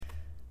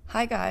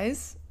Hi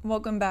guys,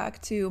 welcome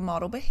back to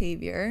Model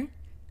Behavior.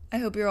 I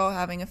hope you're all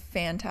having a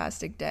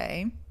fantastic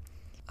day.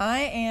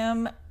 I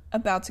am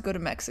about to go to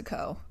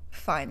Mexico,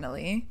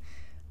 finally.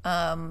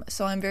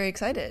 So I'm very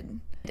excited.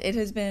 It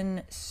has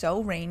been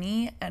so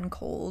rainy and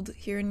cold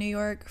here in New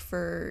York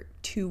for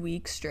 2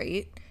 weeks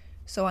straight,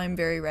 so I'm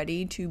very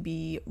ready to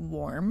be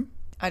warm.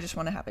 I just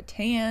want to have a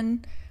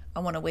tan. I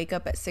want to wake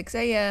up at 6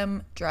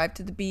 a.m., drive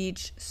to the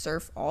beach,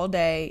 surf all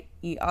day,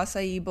 eat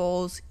acai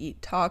bowls, eat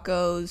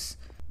tacos,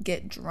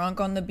 get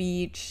drunk on the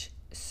beach.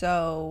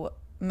 So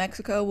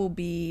Mexico will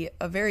be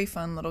a very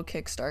fun little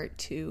kickstart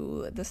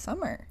to the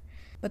summer.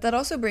 But that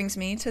also brings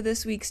me to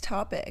this week's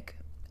topic,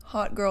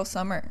 hot girl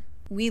summer.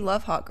 We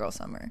love hot girl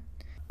summer.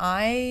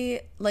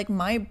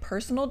 My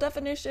personal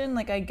definition,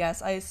 I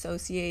guess I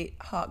associate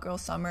hot girl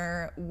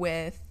summer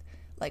with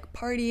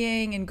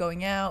partying and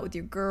going out with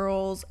your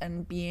girls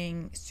and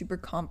being super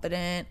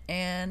confident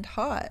and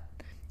hot.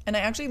 And I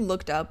actually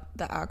looked up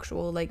the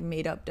actual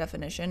made up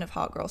definition of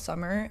hot girl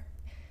summer.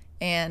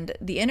 And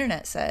the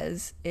internet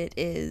says it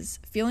is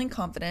feeling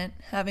confident,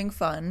 having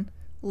fun,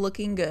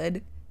 looking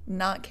good,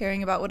 not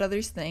caring about what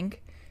others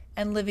think,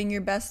 and living your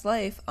best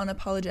life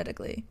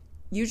unapologetically,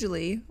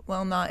 usually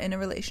while not in a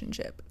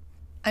relationship.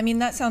 I mean,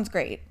 that sounds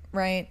great,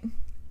 right?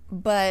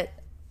 But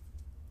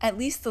at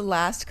least the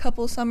last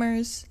couple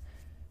summers,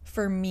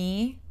 for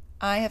me,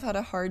 I have had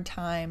a hard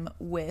time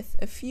with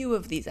a few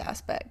of these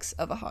aspects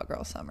of a hot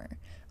girl summer.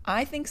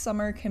 I think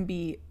summer can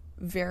be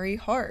very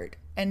hard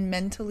and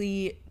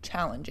mentally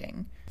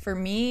challenging. For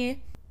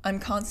me, I'm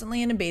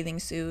constantly in a bathing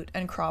suit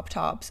and crop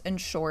tops and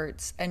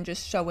shorts and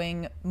just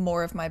showing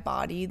more of my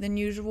body than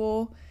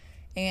usual.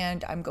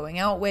 And I'm going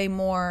out way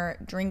more,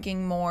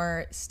 drinking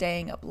more,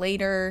 staying up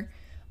later.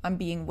 I'm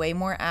being way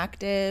more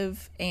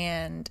active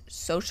and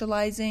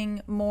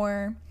socializing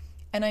more.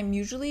 And I'm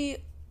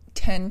usually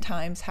 10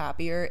 times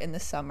happier in the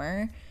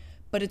summer,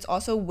 but it's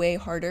also way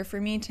harder for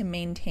me to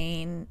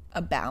maintain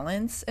a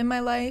balance in my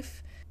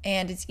life.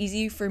 And it's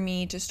easy for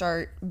me to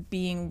start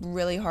being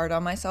really hard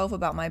on myself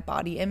about my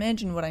body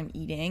image and what I'm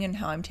eating and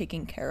how I'm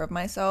taking care of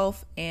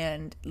myself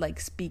and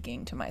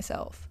speaking to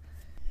myself.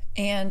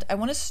 And I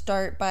want to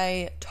start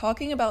by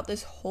talking about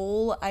this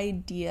whole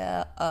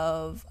idea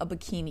of a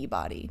bikini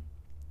body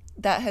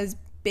that has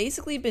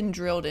basically been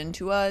drilled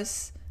into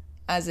us,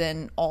 as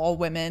in all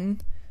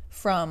women,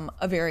 from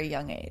a very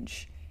young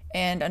age.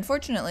 And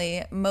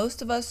unfortunately,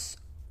 most of us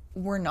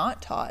were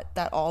not taught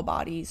that all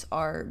bodies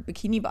are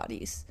bikini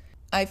bodies.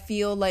 I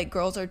feel like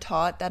girls are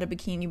taught that a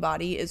bikini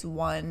body is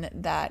one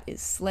that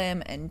is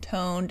slim and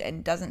toned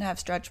and doesn't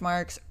have stretch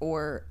marks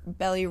or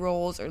belly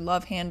rolls or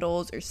love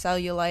handles or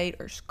cellulite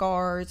or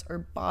scars or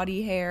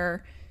body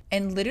hair.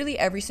 And literally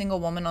every single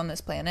woman on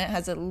this planet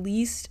has at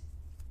least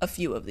a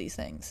few of these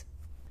things.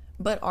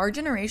 But our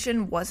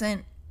generation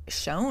wasn't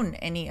shown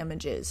any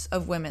images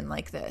of women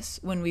like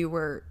this when we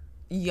were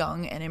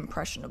young and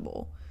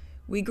impressionable.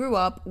 We grew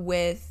up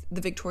with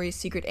the Victoria's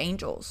Secret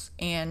Angels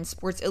and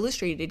Sports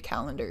Illustrated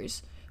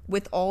calendars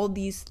with all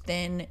these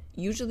thin,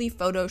 usually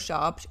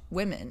photoshopped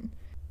women.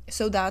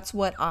 So that's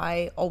what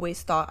I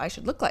always thought I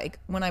should look like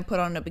when I put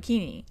on a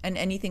bikini. And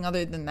anything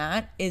other than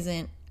that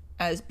isn't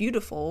as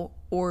beautiful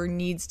or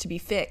needs to be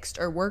fixed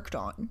or worked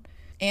on.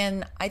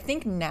 And I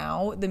think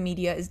now the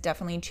media is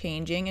definitely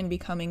changing and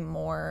becoming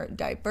more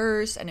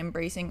diverse and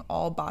embracing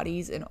all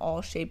bodies in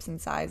all shapes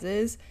and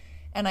sizes.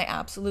 And I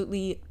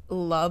absolutely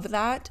love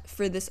that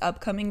for this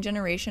upcoming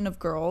generation of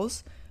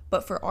girls.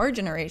 But for our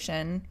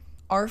generation,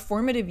 our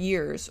formative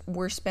years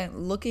were spent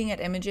looking at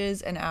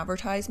images and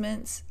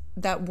advertisements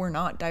that were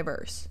not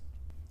diverse.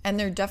 And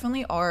there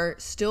definitely are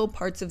still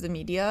parts of the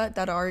media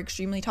that are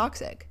extremely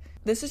toxic.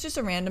 This is just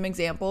a random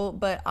example,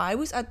 but I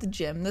was at the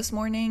gym this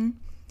morning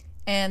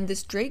and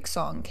this Drake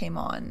song came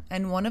on.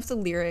 And one of the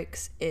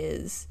lyrics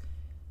is,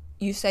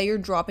 "You say you're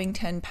dropping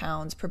 10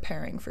 pounds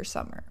preparing for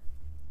summer."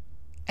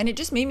 And it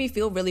just made me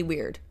feel really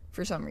weird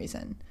for some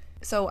reason.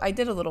 So I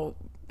did a little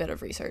bit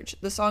of research.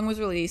 The song was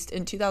released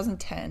in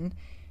 2010,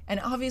 and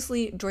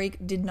obviously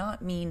Drake did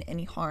not mean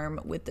any harm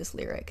with this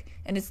lyric.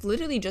 And it's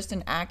literally just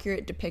an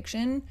accurate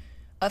depiction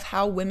of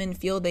how women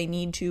feel they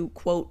need to,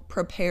 quote,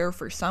 prepare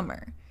for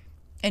summer,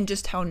 and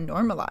just how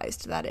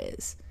normalized that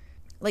is.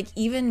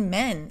 Even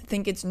men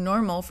think it's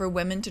normal for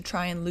women to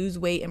try and lose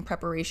weight in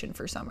preparation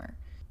for summer.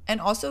 And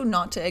also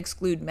not to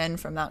exclude men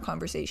from that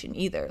conversation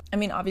either. I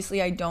mean,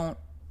 obviously I don't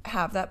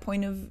have that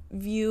point of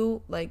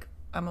view,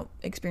 I'm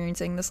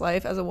experiencing this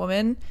life as a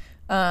woman,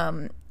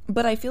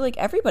 but I feel like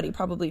everybody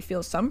probably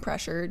feels some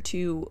pressure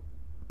to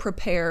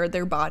prepare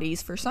their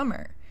bodies for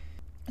summer.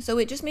 So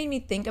it just made me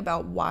think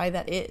about why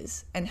that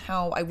is and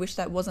how I wish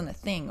that wasn't a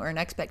thing or an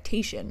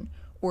expectation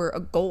or a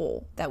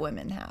goal that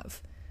women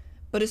have.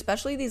 But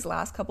especially these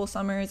last couple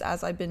summers,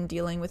 as I've been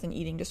dealing with an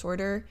eating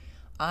disorder,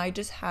 I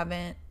just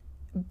haven't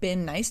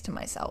been nice to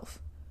myself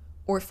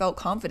or felt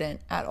confident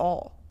at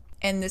all.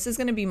 And this is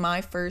going to be my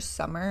first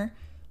summer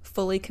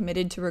fully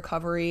committed to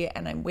recovery,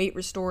 and I'm weight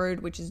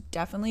restored, which is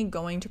definitely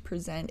going to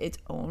present its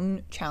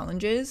own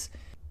challenges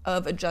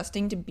of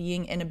adjusting to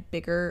being in a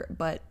bigger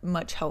but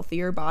much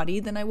healthier body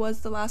than I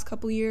was the last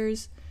couple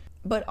years.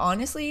 But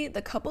honestly,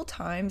 the couple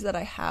times that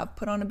I have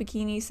put on a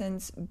bikini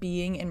since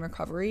being in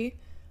recovery,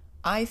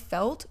 I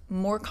felt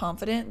more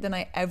confident than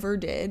I ever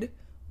did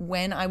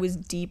when I was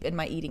deep in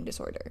my eating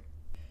disorder,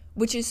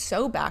 which is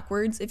so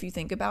backwards if you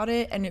think about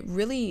it. And it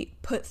really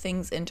put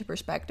things into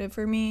perspective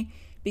for me,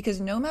 because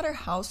no matter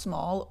how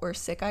small or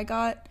sick I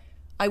got,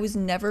 I was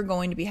never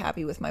going to be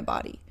happy with my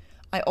body.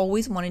 I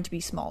always wanted to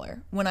be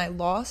smaller. When I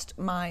lost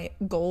my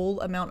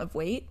goal amount of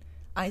weight,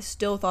 I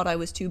still thought I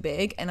was too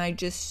big, and I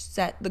just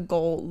set the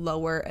goal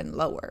lower and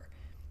lower.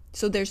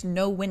 So there's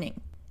no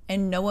winning,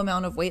 and no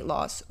amount of weight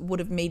loss would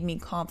have made me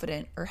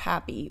confident or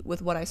happy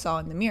with what I saw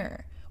in the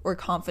mirror, or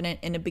confident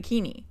in a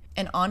bikini.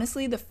 And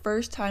honestly, the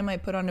first time I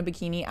put on a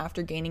bikini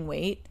after gaining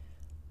weight,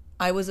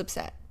 I was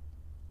upset.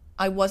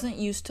 I wasn't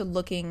used to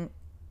looking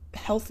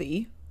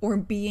healthy or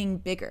being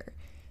bigger,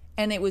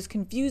 and it was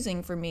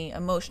confusing for me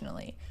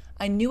emotionally.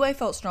 I knew I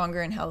felt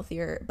stronger and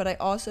healthier, but I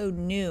also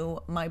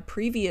knew my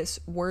previous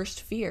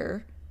worst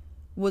fear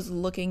was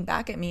looking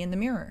back at me in the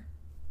mirror.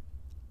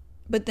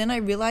 But then I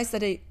realized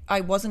that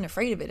I wasn't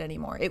afraid of it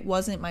anymore. It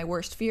wasn't my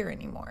worst fear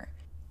anymore.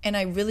 And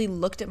I really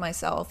looked at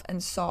myself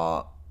and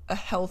saw a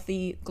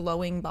healthy,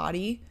 glowing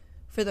body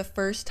for the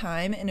first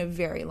time in a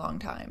very long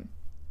time.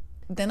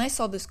 Then I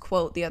saw this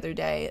quote the other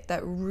day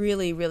that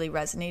really, really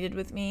resonated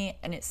with me,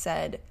 and it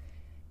said,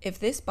 "If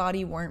this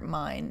body weren't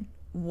mine,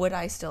 would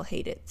I still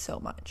hate it so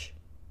much?"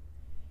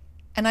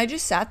 And I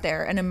just sat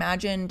there and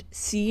imagined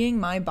seeing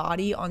my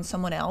body on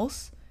someone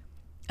else,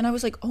 and I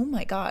was like, oh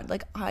my God,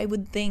 like I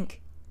would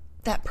think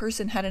that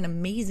person had an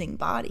amazing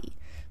body.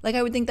 Like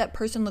I would think that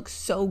person looks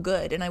so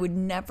good, and I would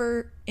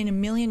never in a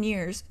million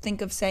years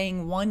think of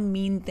saying one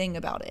mean thing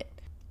about it.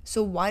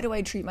 So why do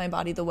I treat my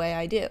body the way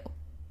I do?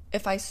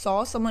 If I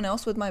saw someone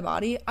else with my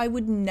body, I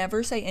would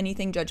never say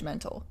anything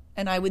judgmental,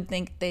 and I would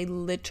think they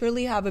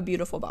literally have a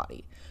beautiful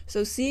body.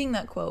 So seeing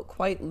that quote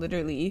quite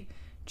literally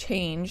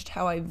changed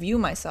how I view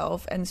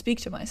myself and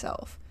speak to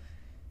myself.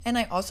 And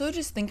I also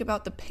just think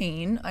about the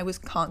pain I was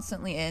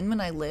constantly in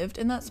when I lived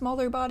in that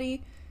smaller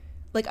body.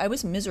 Like I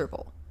was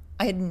miserable.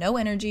 I had no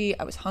energy,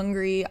 I was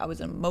hungry, I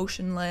was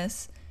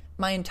emotionless.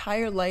 My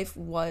entire life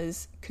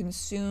was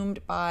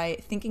consumed by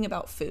thinking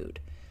about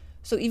food.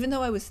 So even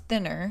though I was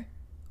thinner,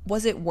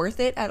 was it worth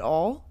it at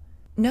all?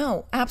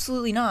 No,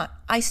 absolutely not.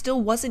 I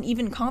still wasn't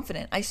even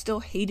confident. I still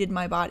hated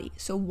my body.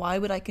 So why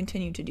would I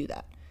continue to do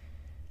that?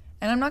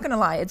 And I'm not going to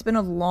lie, it's been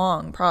a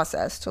long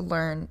process to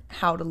learn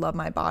how to love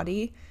my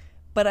body.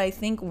 But I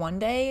think one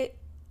day,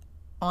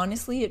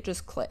 honestly, it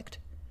just clicked.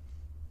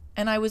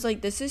 And I was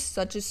like, this is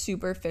such a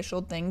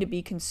superficial thing to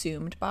be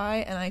consumed by.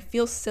 And I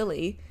feel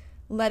silly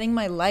letting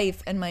my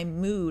life and my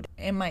mood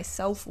and my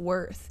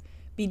self-worth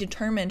be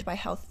determined by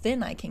how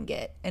thin I can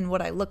get and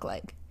what I look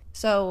like.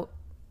 So,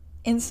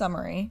 in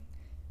summary,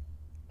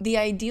 the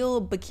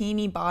ideal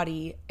bikini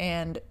body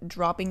and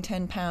dropping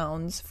 10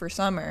 pounds for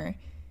summer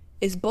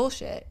is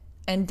bullshit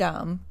and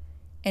dumb.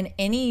 And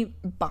any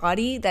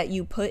body that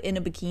you put in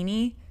a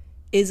bikini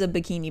is a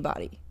bikini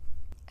body.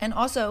 And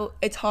also,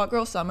 it's hot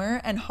girl summer,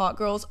 and hot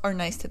girls are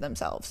nice to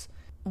themselves.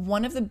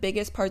 One of the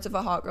biggest parts of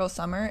a hot girl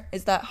summer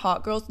is that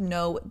hot girls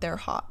know they're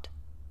hot.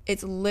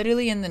 It's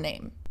literally in the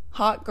name.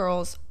 Hot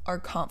girls are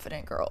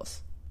confident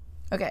girls.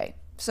 Okay,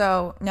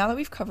 so now that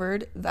we've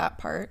covered that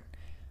part,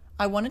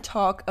 I want to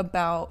talk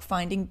about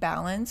finding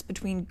balance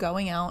between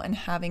going out and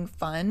having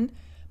fun,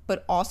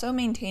 but also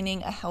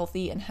maintaining a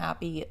healthy and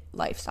happy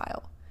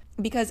lifestyle.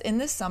 Because in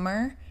this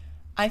summer,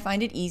 I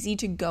find it easy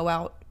to go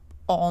out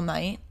all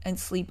night and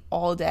sleep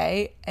all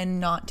day and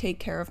not take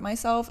care of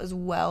myself as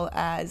well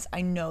as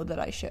I know that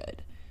I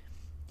should.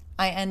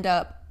 I end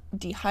up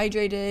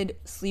dehydrated,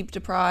 sleep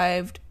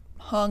deprived,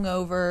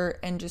 hungover,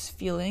 and just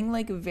feeling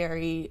like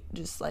very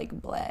just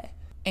like bleh.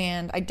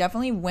 And I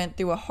definitely went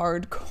through a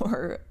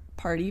hardcore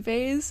party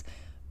phase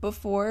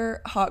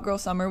before hot girl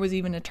summer was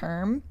even a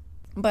term,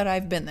 but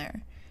I've been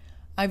there.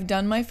 I've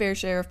done my fair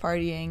share of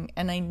partying,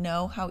 and I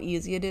know how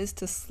easy it is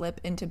to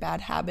slip into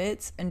bad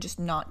habits and just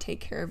not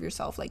take care of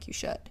yourself like you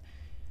should.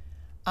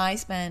 I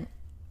spent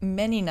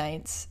many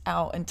nights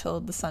out until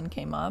the sun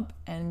came up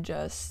and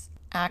just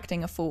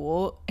acting a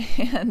fool,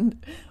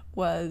 and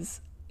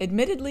was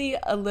admittedly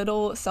a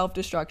little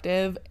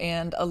self-destructive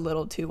and a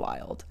little too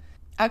wild.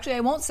 Actually,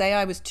 I won't say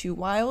I was too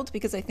wild,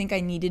 because I think I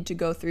needed to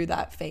go through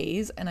that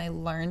phase and I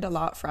learned a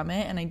lot from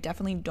it, and I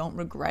definitely don't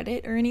regret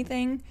it or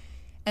anything.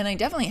 And I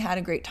definitely had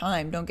a great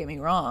time, don't get me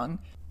wrong.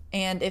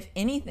 And if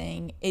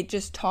anything, it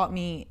just taught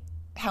me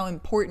how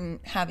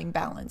important having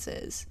balance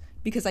is,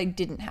 because I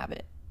didn't have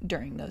it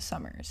during those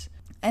summers.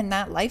 And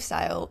that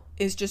lifestyle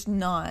is just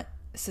not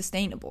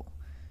sustainable.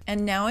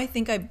 And now I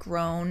think I've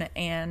grown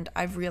and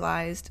I've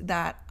realized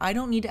that I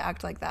don't need to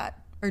act like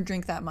that, or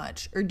drink that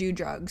much, or do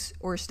drugs,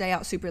 or stay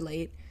out super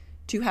late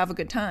to have a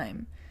good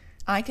time.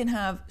 I can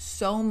have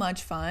so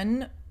much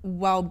fun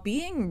while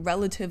being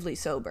relatively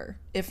sober,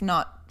 if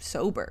not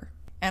sober.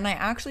 And I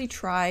actually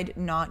tried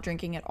not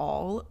drinking at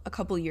all a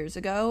couple years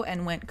ago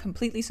and went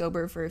completely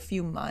sober for a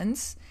few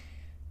months.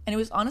 And it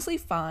was honestly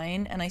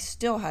fine, and I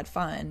still had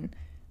fun.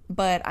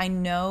 But I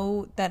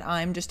know that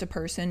I'm just a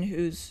person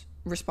who's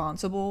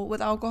responsible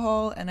with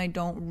alcohol and I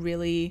don't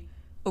really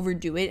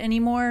overdo it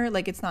anymore.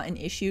 Like, it's not an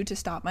issue to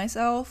stop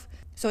myself.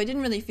 So I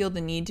didn't really feel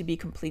the need to be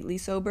completely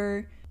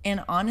sober.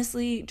 And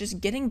honestly, just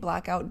getting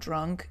blackout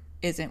drunk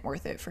isn't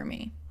worth it for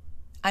me.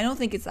 I don't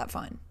think it's that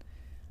fun.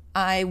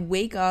 I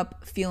wake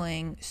up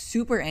feeling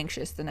super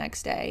anxious the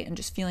next day and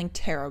just feeling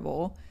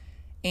terrible.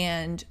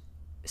 And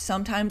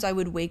sometimes I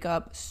would wake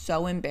up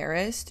so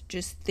embarrassed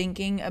just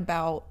thinking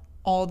about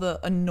all the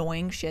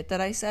annoying shit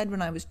that I said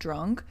when I was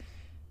drunk.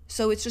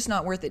 So it's just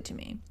not worth it to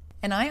me.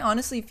 And I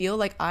honestly feel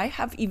like I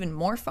have even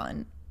more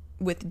fun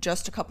with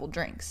just a couple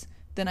drinks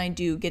than I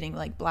do getting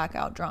like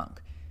blackout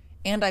drunk.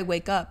 And I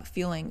wake up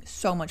feeling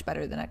so much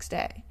better the next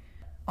day.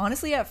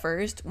 Honestly, at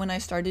first, when I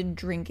started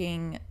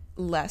drinking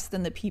less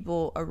than the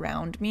people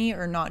around me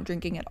or not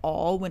drinking at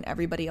all when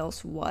everybody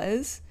else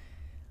was,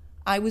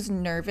 I was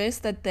nervous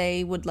that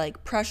they would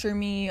like pressure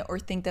me or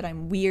think that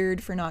I'm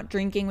weird for not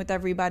drinking with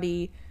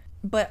everybody.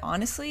 But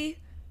honestly,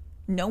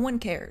 no one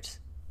cares.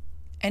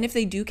 And if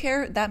they do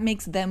care, that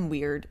makes them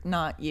weird,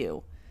 not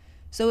you.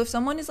 So if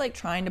someone is like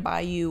trying to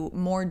buy you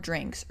more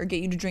drinks or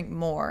get you to drink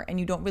more and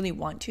you don't really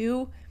want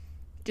to,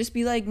 just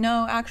be like,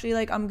 no, actually,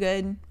 like, I'm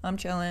good. I'm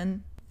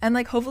chilling. And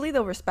like, hopefully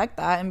they'll respect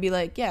that and be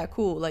like, yeah,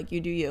 cool. Like, you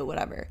do you,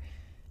 whatever.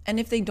 And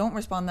if they don't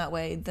respond that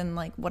way, then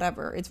like,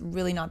 whatever. It's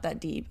really not that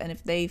deep. And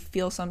if they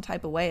feel some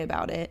type of way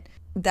about it,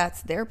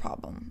 that's their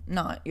problem,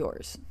 not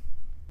yours.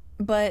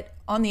 But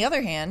on the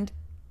other hand,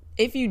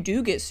 if you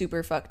do get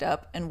super fucked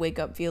up and wake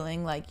up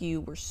feeling like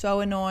you were so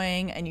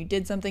annoying and you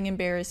did something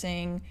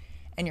embarrassing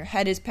and your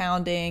head is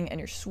pounding and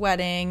you're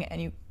sweating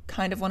and you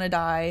kind of want to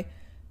die,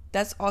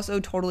 that's also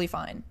totally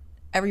fine.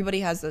 Everybody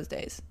has those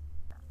days.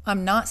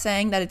 I'm not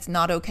saying that it's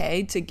not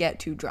okay to get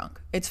too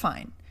drunk. It's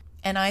fine.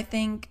 And I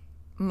think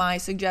my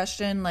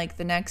suggestion, like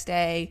the next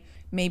day,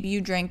 maybe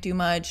you drank too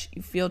much,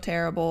 you feel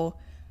terrible.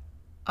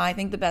 I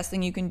think the best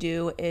thing you can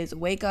do is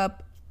wake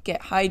up,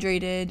 get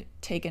hydrated,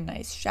 take a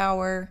nice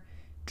shower,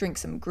 drink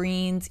some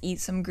greens, eat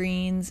some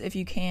greens if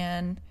you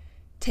can,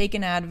 take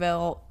an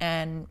Advil,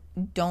 and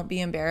don't be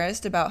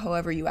embarrassed about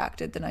however you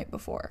acted the night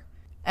before.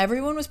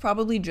 Everyone was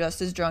probably just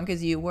as drunk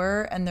as you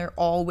were, and they're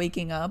all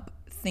waking up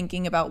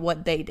thinking about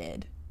what they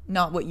did,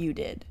 not what you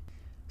did.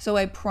 So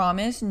I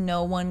promise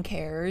no one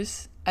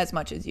cares as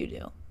much as you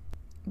do.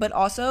 But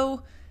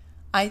also,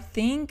 I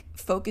think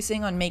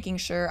focusing on making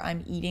sure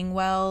I'm eating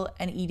well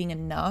and eating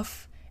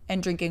enough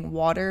and drinking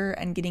water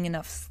and getting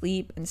enough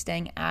sleep and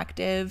staying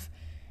active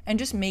and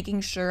just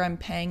making sure I'm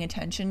paying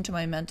attention to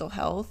my mental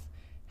health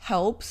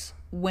helps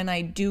when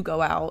I do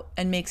go out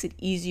and makes it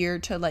easier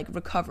to like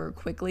recover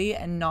quickly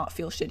and not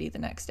feel shitty the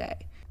next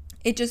day.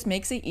 It just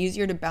makes it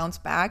easier to bounce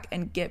back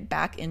and get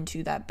back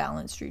into that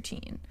balanced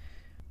routine.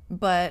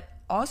 But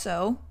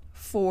also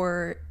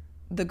for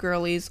the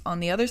girlies on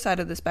the other side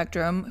of the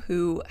spectrum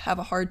who have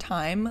a hard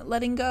time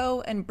letting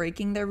go and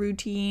breaking their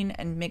routine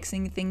and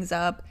mixing things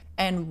up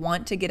and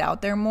want to get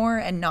out there more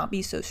and not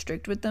be so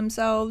strict with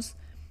themselves,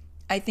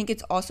 I think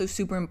it's also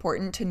super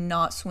important to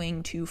not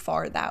swing too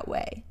far that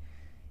way.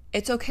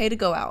 It's okay to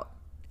go out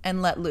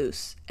and let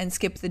loose and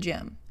skip the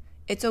gym.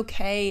 It's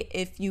okay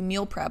if you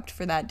meal prepped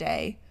for that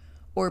day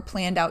or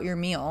planned out your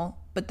meal,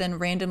 but then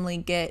randomly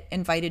get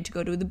invited to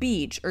go to the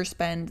beach or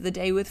spend the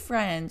day with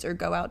friends or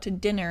go out to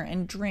dinner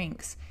and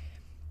drinks.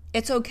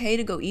 It's okay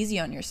to go easy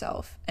on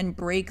yourself and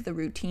break the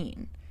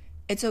routine.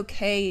 It's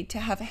okay to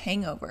have a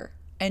hangover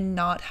and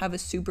not have a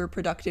super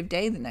productive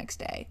day the next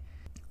day.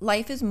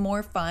 Life is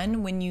more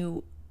fun when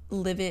you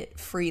live it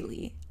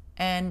freely.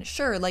 And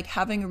sure, like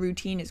having a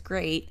routine is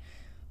great,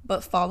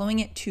 but following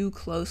it too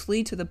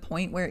closely to the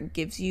point where it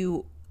gives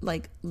you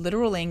like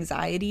literal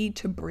anxiety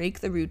to break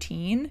the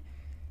routine,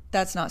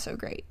 that's not so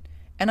great.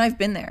 And I've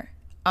been there.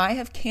 I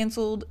have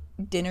canceled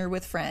dinner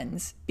with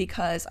friends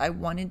because I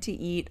wanted to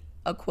eat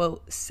a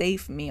quote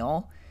safe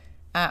meal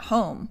at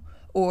home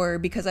or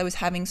because I was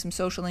having some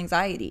social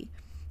anxiety.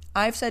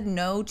 I've said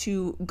no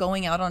to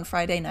going out on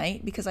Friday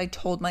night because I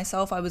told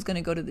myself I was going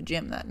to go to the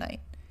gym that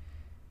night.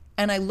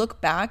 And I look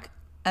back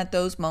at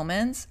those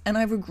moments and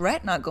I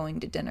regret not going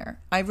to dinner.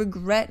 I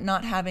regret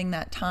not having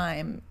that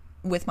time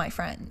with my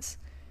friends.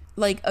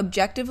 Like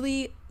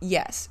objectively,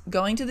 yes,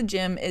 going to the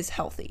gym is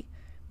healthy,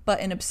 but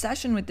an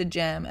obsession with the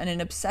gym and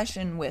an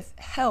obsession with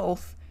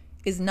health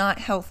is not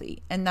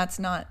healthy, and that's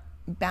not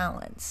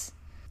balance.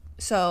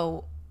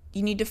 So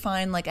you need to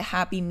find like a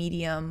happy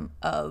medium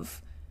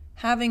of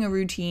having a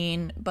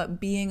routine, but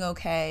being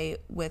okay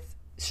with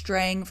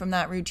straying from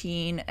that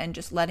routine and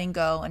just letting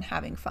go and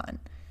having fun.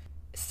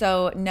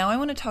 So now I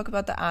want to talk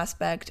about the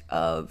aspect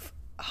of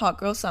Hot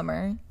Girl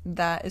Summer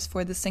that is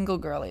for the single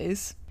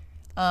girlies.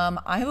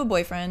 I have a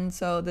boyfriend,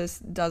 so this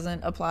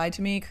doesn't apply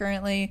to me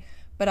currently,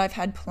 but I've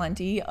had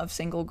plenty of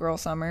single girl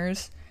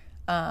summers.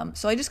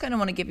 So I just kind of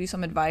want to give you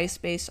some advice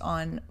based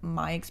on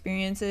my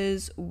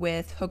experiences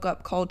with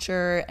hookup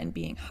culture and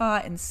being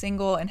hot and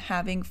single and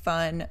having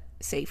fun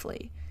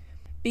safely.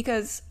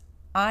 Because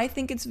I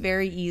think it's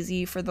very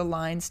easy for the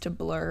lines to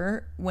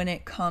blur when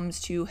it comes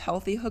to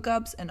healthy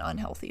hookups and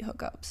unhealthy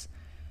hookups.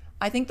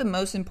 I think the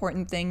most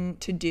important thing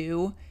to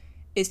do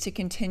is to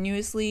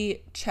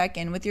continuously check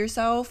in with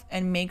yourself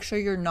and make sure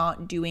you're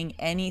not doing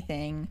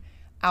anything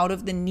out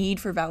of the need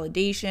for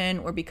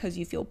validation or because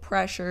you feel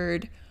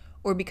pressured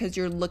or because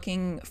you're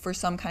looking for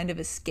some kind of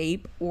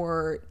escape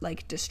or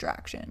like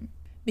distraction.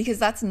 Because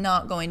that's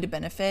not going to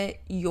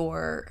benefit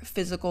your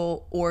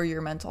physical or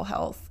your mental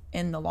health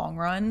in the long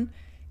run.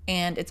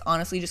 And it's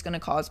honestly just going to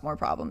cause more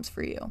problems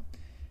for you.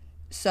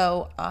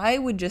 So I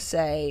would just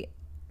say,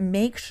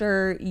 make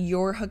sure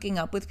you're hooking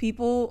up with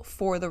people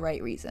for the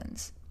right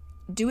reasons.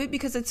 Do it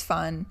because it's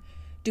fun.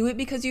 Do it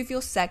because you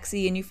feel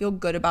sexy and you feel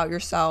good about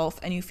yourself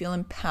and you feel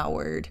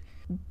empowered.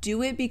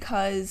 Do it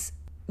because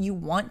you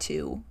want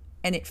to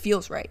and it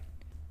feels right.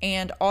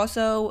 And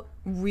also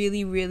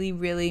really, really,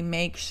 really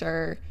make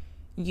sure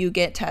you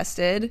get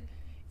tested,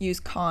 use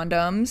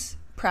condoms,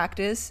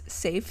 practice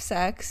safe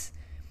sex,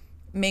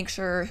 make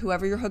sure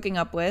whoever you're hooking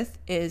up with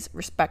is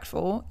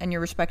respectful and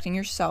you're respecting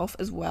yourself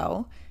as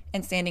well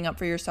and standing up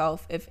for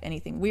yourself if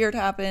anything weird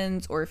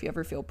happens or if you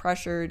ever feel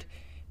pressured,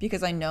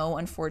 because I know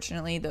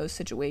unfortunately those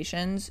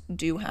situations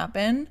do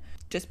happen.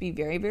 Just be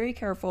very, very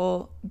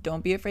careful.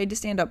 Don't be afraid to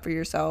stand up for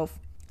yourself.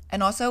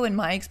 And also in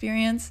my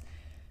experience,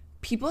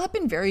 people have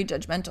been very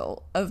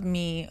judgmental of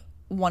me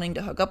wanting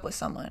to hook up with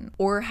someone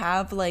or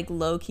have like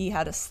low-key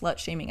had a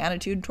slut-shaming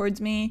attitude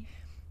towards me,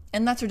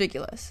 and that's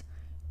ridiculous.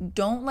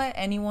 Don't let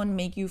anyone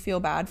make you feel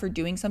bad for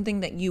doing something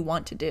that you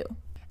want to do.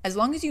 As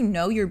long as you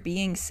know you're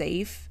being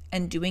safe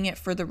and doing it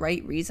for the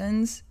right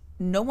reasons,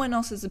 no one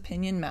else's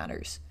opinion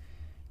matters.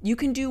 You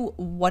can do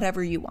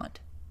whatever you want.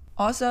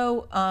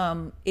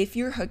 Also, if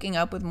you're hooking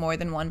up with more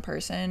than one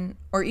person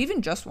or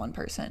even just one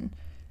person,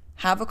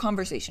 have a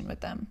conversation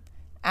with them.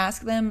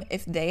 Ask them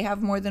if they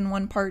have more than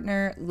one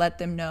partner. Let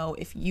them know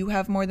if you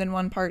have more than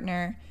one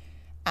partner.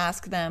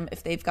 Ask them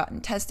if they've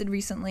gotten tested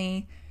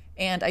recently.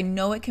 And I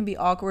know it can be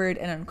awkward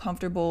and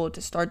uncomfortable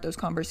to start those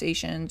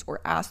conversations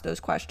or ask those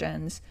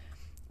questions,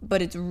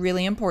 but it's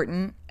really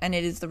important and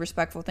it is the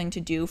respectful thing to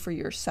do for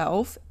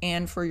yourself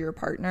and for your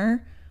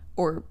partner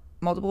or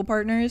multiple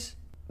partners.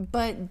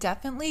 But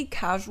definitely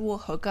casual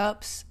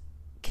hookups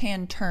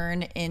can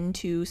turn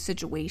into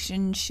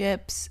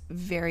situationships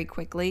very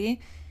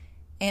quickly.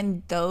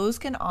 And those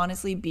can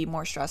honestly be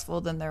more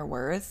stressful than they're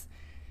worth.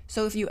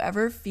 So if you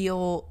ever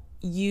feel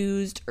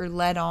used or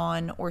led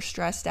on or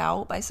stressed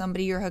out by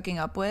somebody you're hooking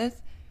up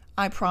with,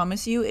 I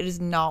promise you it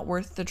is not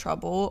worth the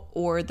trouble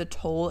or the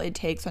toll it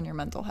takes on your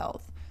mental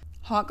health.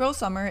 Hot Girl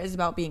Summer is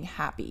about being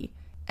happy.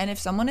 And if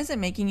someone isn't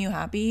making you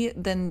happy,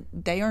 then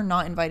they are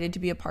not invited to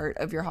be a part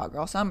of your Hot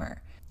Girl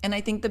Summer. And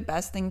I think the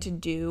best thing to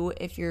do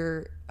if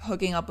you're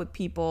hooking up with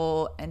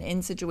people and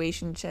in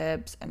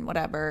situationships and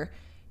whatever,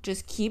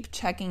 just keep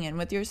checking in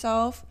with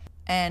yourself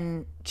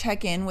and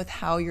check in with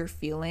how you're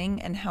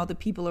feeling and how the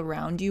people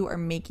around you are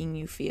making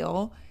you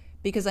feel.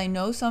 Because I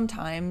know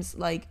sometimes,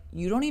 like,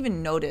 you don't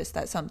even notice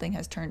that something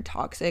has turned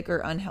toxic or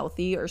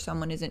unhealthy or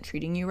someone isn't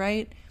treating you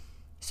right.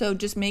 So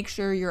just make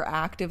sure you're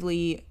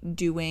actively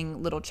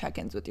doing little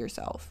check-ins with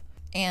yourself.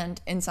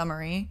 And in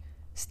summary,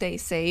 stay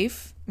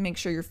safe, make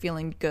sure you're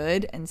feeling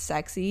good and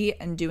sexy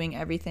and doing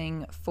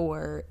everything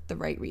for the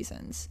right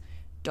reasons.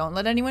 Don't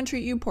let anyone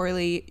treat you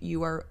poorly.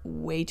 You are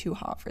way too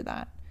hot for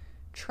that.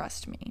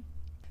 Trust me.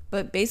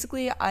 But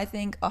basically, I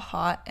think a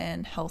hot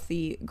and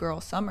healthy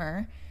girl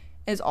summer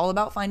is all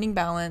about finding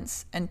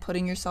balance and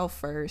putting yourself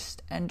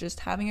first and just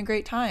having a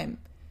great time.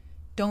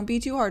 Don't be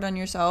too hard on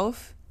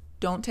yourself.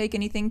 Don't take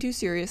anything too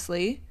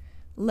seriously.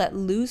 Let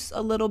loose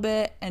a little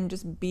bit and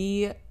just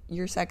be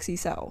your sexy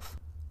self.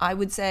 I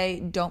would say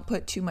don't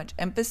put too much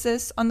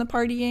emphasis on the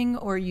partying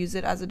or use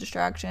it as a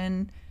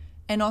distraction.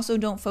 And also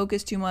don't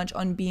focus too much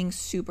on being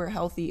super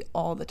healthy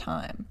all the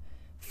time.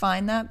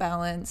 Find that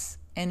balance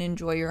and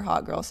enjoy your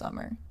hot girl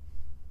summer.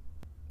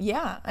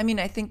 Yeah, I mean,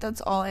 I think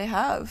that's all I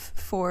have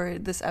for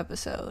this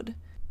episode.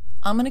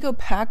 I'm going to go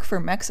pack for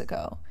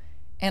Mexico,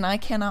 and I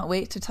cannot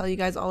wait to tell you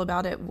guys all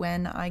about it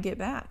when I get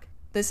back.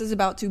 This is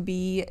about to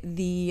be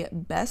the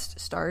best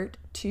start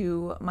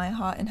to my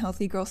hot and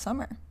healthy girl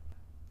summer.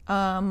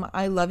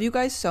 I love you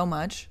guys so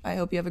much. I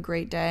hope you have a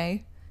great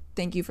day.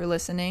 Thank you for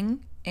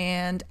listening.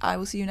 And I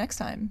will see you next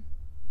time.